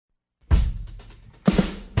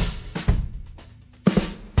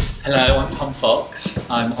Hello, I'm Tom Fox.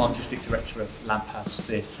 I'm Artistic Director of Lamphouse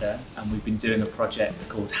Theatre, and we've been doing a project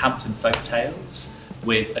called Hampton Folk Tales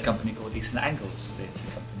with a company called Eastern Angles Theatre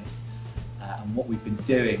Company. And what we've been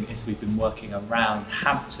doing is we've been working around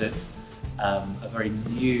Hampton, a very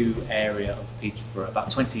new area of Peterborough,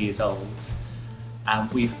 about 20 years old,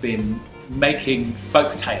 and we've been making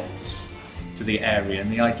folk tales for the area.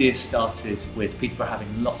 And the idea started with Peterborough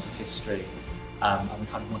having lots of history, and we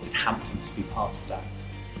kind of wanted Hampton to be part of that.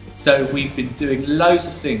 So we've been doing loads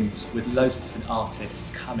of things with loads of different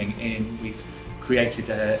artists coming in. We've created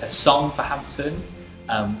a song for Hampton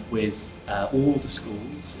with all the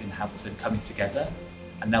schools in Hampton coming together,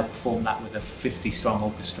 and they'll perform that with a 50-strong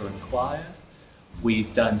orchestra and choir.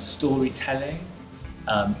 We've done storytelling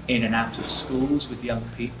in and out of schools with young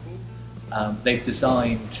people. They've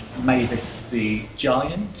designed Mavis the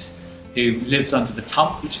giant, who lives under the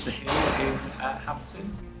Tump, which is a hill in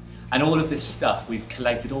Hampton. And all of this stuff, we've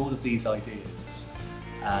collated all of these ideas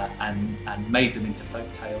and made them into folk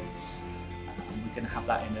tales. And we're going to have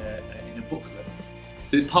that in a booklet.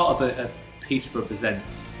 So it's part of a Peterborough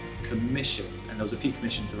Presents commission, and there was a few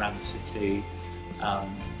commissions around the city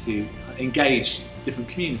to engage different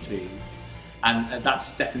communities. And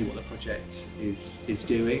that's definitely what the project is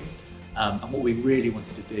doing. And what we really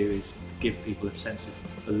wanted to do is give people a sense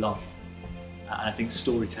of belonging. And I think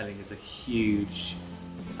storytelling is a huge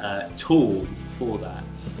tool for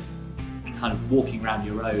that. Kind of walking around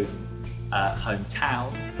your own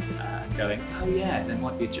hometown and going, oh yeah, there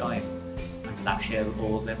might be a giant under that hill,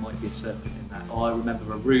 or there might be a serpent in that, or I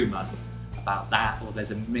remember a rumour about that, or there's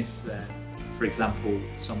a myth there. For example,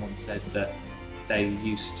 someone said that they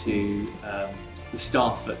used to, the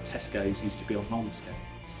staff at Tesco's used to be on roller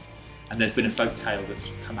skates, and there's been a folk tale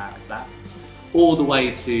that's come out of that, all the way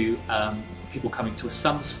to people coming to a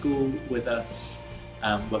summer school with us,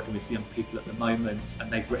 working with young people at the moment, and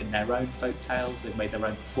they've written their own folk tales, they've made their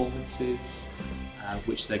own performances,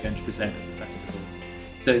 which they're going to present at the festival.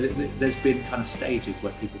 So there's been kind of stages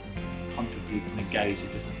where people can contribute and engage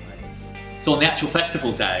in different ways. So on the actual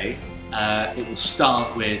festival day, it will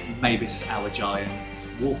start with Mavis our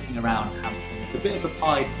giant walking around Hampton. It's a bit of a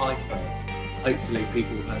Pied Piper. Hopefully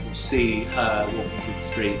people will see her walking through the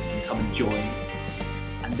streets and come and join.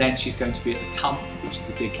 And then she's going to be at the Tump, which is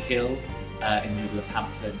a big hill in the middle of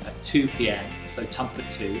Hampton, at 2 p.m, so Tump at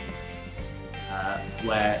 2,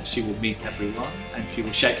 where she will meet everyone and she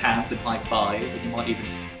will shake hands and high five, and you might even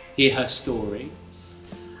hear her story.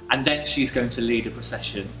 And then she's going to lead a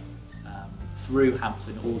procession through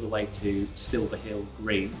Hampton all the way to Silver Hill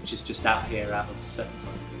Green, which is just out here out of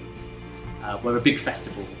Serpentine Green, where a big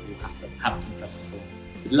festival will happen, Hampton Festival,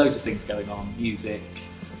 with loads of things going on, music,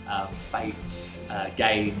 fetes,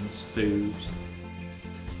 games, food.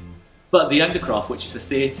 But the Undercroft, which is a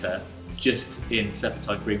theatre just in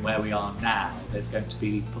Serpentine Green where we are now, there's going to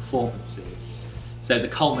be performances. So the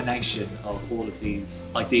culmination of all of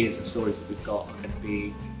these ideas and stories that we've got are going to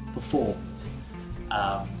be performed.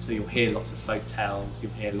 So you'll hear lots of folk tales,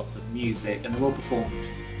 you'll hear lots of music, and they're all performed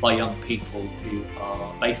by young people who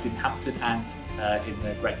are based in Hampton and in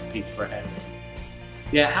the Greater Peterborough area.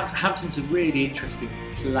 Yeah, Hampton's a really interesting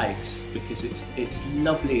place because it's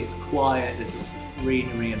lovely, it's quiet, there's lots of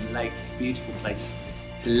greenery and lakes, it's a beautiful place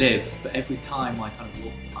to live, but every time I kind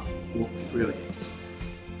of walk through it,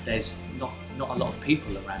 there's not a lot of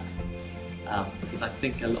people around, because I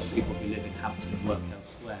think a lot of people who live in Hampton work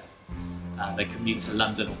elsewhere. They commute to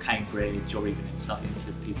London or Cambridge or even inside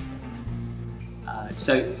into Peterborough.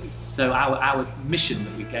 So our mission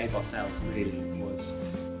that we gave ourselves really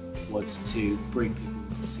was to bring people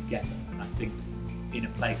together, and I think in a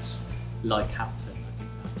place like Hampton, I think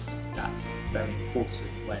that's very important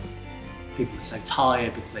when people are so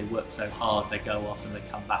tired because they work so hard, they go off and they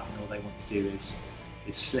come back and all they want to do is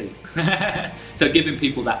sleep. So giving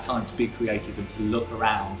people that time to be creative and to look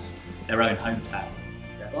around their own hometown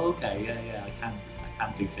and go, oh, okay, yeah, I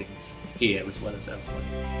can do things here as well as elsewhere.